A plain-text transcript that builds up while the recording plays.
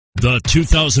The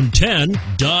 2010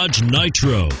 Dodge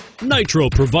Nitro.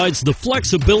 Nitro provides the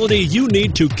flexibility you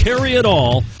need to carry it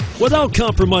all without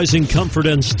compromising comfort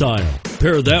and style.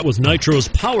 Pair that with Nitro's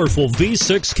powerful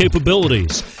V6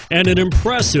 capabilities and an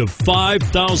impressive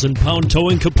 5,000-pound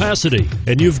towing capacity,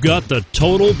 and you've got the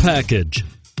total package.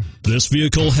 This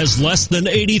vehicle has less than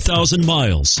 80,000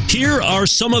 miles. Here are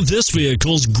some of this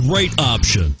vehicle's great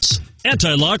options: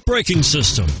 anti-lock braking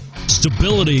system,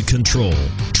 stability control,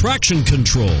 traction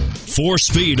control,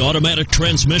 4-speed automatic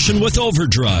transmission with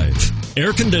overdrive,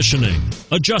 air conditioning,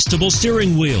 adjustable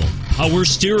steering wheel, power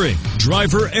steering,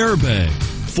 driver airbag,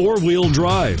 4-wheel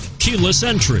drive, keyless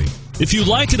entry. If you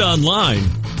like it online,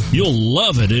 you'll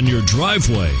love it in your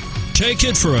driveway. Take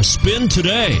it for a spin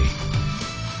today.